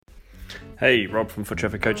Hey, Rob from Foot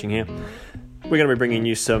Traffic Coaching here. We're going to be bringing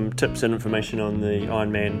you some tips and information on the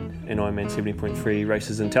Ironman and Ironman 70.3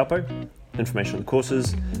 races in Taupo, information on the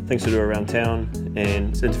courses, things to do around town,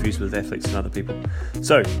 and interviews with athletes and other people.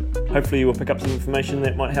 So, hopefully you will pick up some information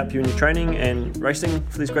that might help you in your training and racing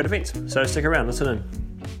for these great events. So stick around, listen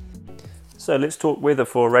in. So let's talk weather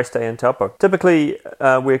for race day in Taupo. Typically,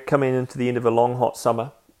 we're coming into the end of a long hot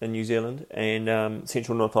summer in New Zealand, and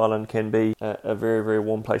central North Island can be a very, very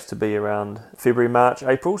warm place to be around February, March,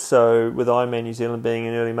 April. So with Ironman New Zealand being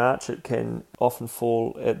in early March, it can often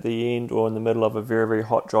fall at the end or in the middle of a very, very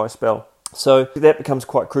hot, dry spell. So that becomes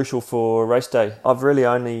quite crucial for race day. I've really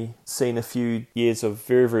only seen a few years of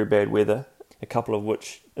very, very bad weather, a couple of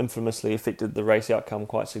which infamously affected the race outcome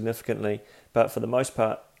quite significantly. But for the most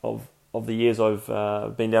part of the years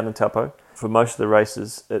I've been down in Taupo, for most of the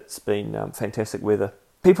races, it's been fantastic weather.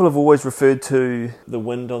 People have always referred to the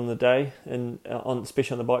wind on the day, and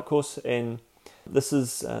especially on the bike course, and this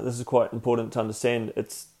is quite important to understand.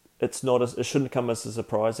 It shouldn't come as a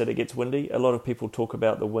surprise that it gets windy. A lot of people talk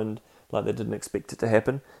about the wind like they didn't expect it to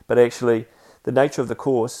happen, but actually the nature of the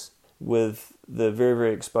course, with the very,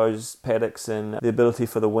 very exposed paddocks and the ability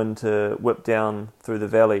for the wind to whip down through the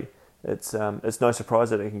valley, it's no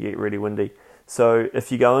surprise that it can get really windy. So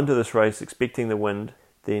if you go into this race expecting the wind,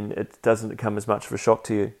 then it doesn't come as much of a shock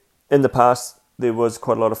to you. In the past, there was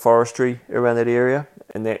quite a lot of forestry around that area,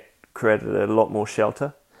 and that created a lot more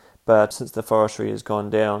shelter. But since the forestry has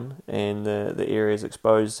gone down and the area is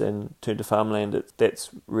exposed and turned to farmland,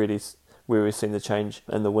 that's really where we've seen the change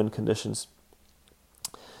in the wind conditions.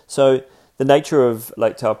 So the nature of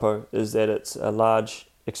Lake Taupo is that it's a large,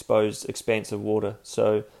 exposed expanse of water.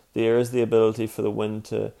 So there is the ability for the wind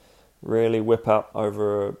to really whip up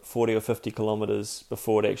over 40 or 50 kilometres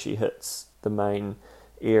before it actually hits the main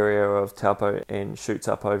area of Taupo and shoots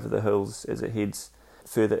up over the hills as it heads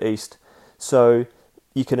further east. So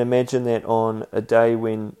you can imagine that on a day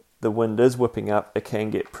when the wind is whipping up, it can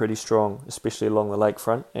get pretty strong, especially along the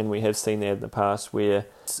lakefront, and we have seen that in the past where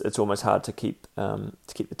it's almost hard to keep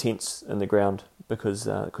the tents in the ground because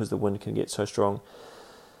the wind can get so strong.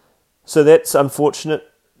 So that's unfortunate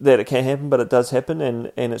that it can happen, but it does happen,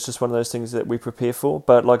 and it's just one of those things that we prepare for.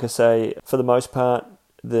 But like I say, for the most part,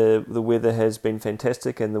 the weather has been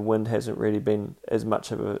fantastic, and the wind hasn't really been as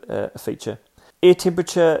much of a feature. Air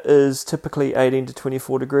temperature is typically 18 to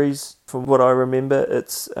 24 degrees, from what I remember.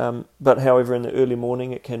 But however, in the early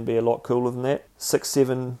morning, it can be a lot cooler than that, 6,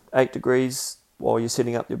 7, 8 degrees while you're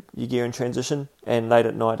setting up your gear in transition, and late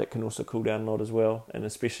at night, it can also cool down a lot as well, and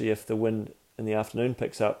especially if the wind in the afternoon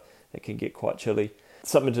picks up, it can get quite chilly.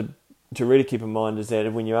 Something to really keep in mind is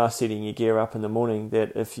that when you are setting your gear up in the morning,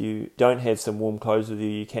 that if you don't have some warm clothes with you,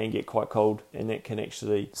 you can get quite cold, and that can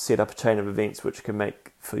actually set up a chain of events which can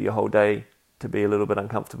make for your whole day to be a little bit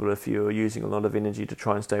uncomfortable if you're using a lot of energy to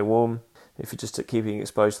try and stay warm. If you're just keeping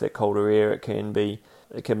exposed to that colder air, it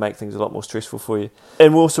can make things a lot more stressful for you.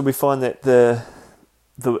 And also we find that the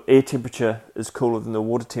air temperature is cooler than the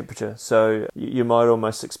water temperature, so you might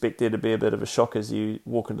almost expect there to be a bit of a shock as you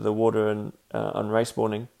walk into the water on race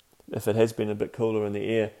morning if it has been a bit cooler in the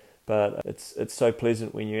air. But it's so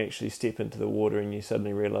pleasant when you actually step into the water and you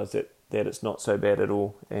suddenly realise that it's not so bad at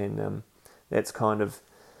all, and that's kind of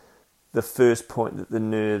the first point that the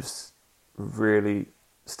nerves really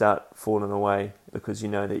start falling away, because you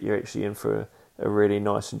know that you're actually in for a really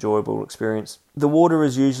nice, enjoyable experience. The water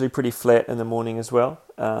is usually pretty flat in the morning as well.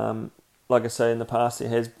 Like I say, in the past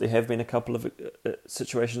there have been a couple of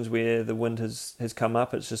situations where the wind has come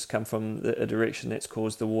up. It's just come from a direction that's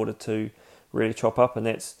caused the water to really chop up, and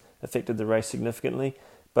that's affected the race significantly.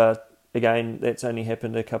 But again, that's only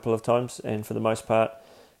happened a couple of times, and for the most part,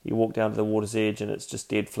 you walk down to the water's edge and it's just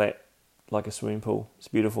dead flat, like a swimming pool. It's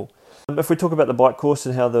beautiful. If we talk about the bike course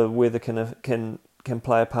and how the weather can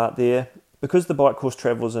play a part there, because the bike course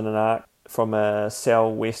travels in an arc from a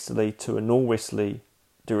southwesterly to a northwesterly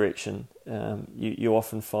direction, you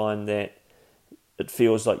often find that it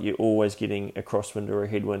feels like you're always getting a crosswind or a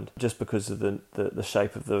headwind, just because of the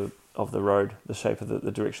shape of the road, the shape of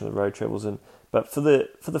the direction the road travels in. But for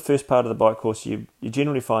the first part of the bike course, you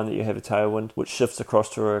generally find that you have a tailwind, which shifts across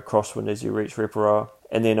to a crosswind as you reach Reparoa,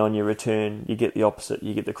 and then on your return, you get the opposite.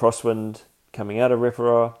 You get the crosswind coming out of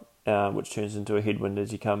Reparoa, which turns into a headwind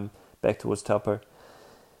as you come back towards Taupo.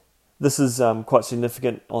 This is quite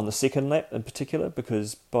significant on the second lap in particular,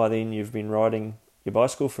 because by then you've been riding your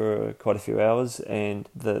bicycle for quite a few hours, and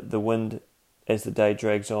the wind, as the day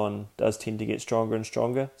drags on, does tend to get stronger and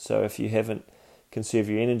stronger. So if you haven't conserved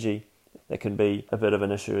your energy, that can be a bit of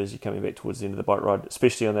an issue as you're coming back towards the end of the bike ride,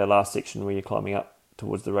 especially on that last section where you're climbing up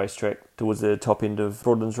towards the racetrack, towards the top end of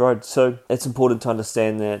Broadlands Road. So it's important to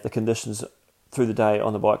understand that the conditions through the day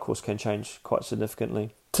on the bike course can change quite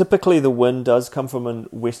significantly. Typically the wind does come from a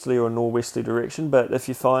westerly or a northwesterly direction, but if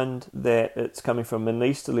you find that it's coming from an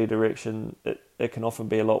easterly direction, it can often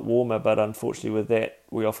be a lot warmer, but unfortunately with that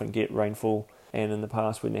we often get rainfall, and in the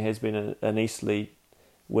past when there has been an easterly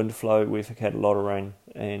wind flow we've had a lot of rain,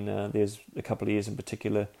 and there's a couple of years in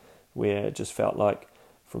particular where it just felt like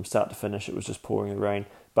from start to finish it was just pouring the rain.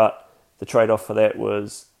 But the trade-off for that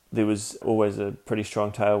was there was always a pretty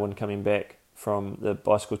strong tailwind coming back from the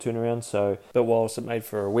bicycle turnaround. But whilst it made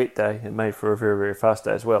for a wet day, it made for a very, very fast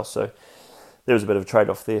day as well. So there was a bit of a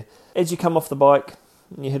trade-off there. As you come off the bike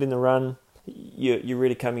and you're hitting the run, you're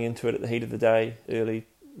really coming into it at the heat of the day, early,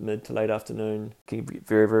 mid to late afternoon. It can get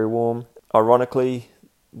very, very warm. Ironically,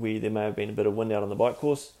 there may have been a bit of wind out on the bike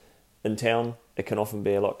course. In town, it can often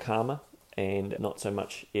be a lot calmer and not so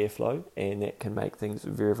much airflow, and that can make things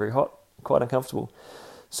very, very hot, quite uncomfortable.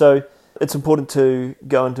 So it's important to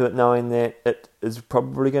go into it knowing that it is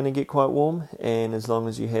probably going to get quite warm, and as long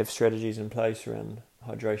as you have strategies in place around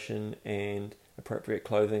hydration and appropriate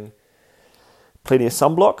clothing, plenty of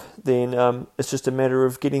sunblock, then it's just a matter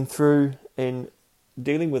of getting through and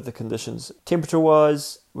dealing with the conditions.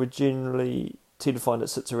 Temperature-wise, we generally tend to find it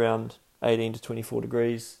sits around 18 to 24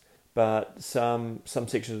 degrees, but some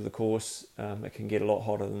sections of the course it can get a lot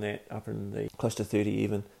hotter than that, up in the close to 30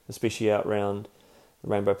 even, especially out around the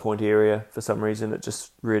Rainbow Point area. For some reason it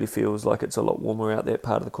just really feels like it's a lot warmer out that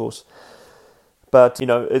part of the course. But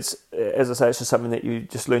it's, as I say, it's just something that you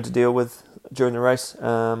just learn to deal with during the race.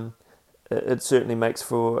 It certainly makes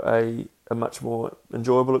for a much more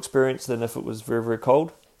enjoyable experience than if it was very, very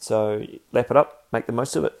cold. So lap it up, make the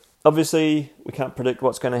most of it. Obviously we can't predict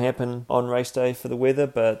what's going to happen on race day for the weather,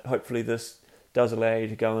 but hopefully this does allow you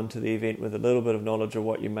to go into the event with a little bit of knowledge of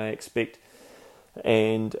what you may expect,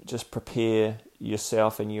 and just prepare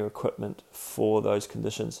yourself and your equipment for those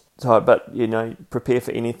conditions. But prepare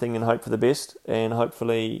for anything and hope for the best, and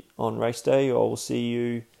hopefully on race day I will see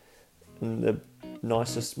you in the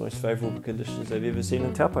nicest, most favourable conditions I've ever seen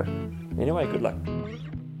in Taupo. Anyway, good luck.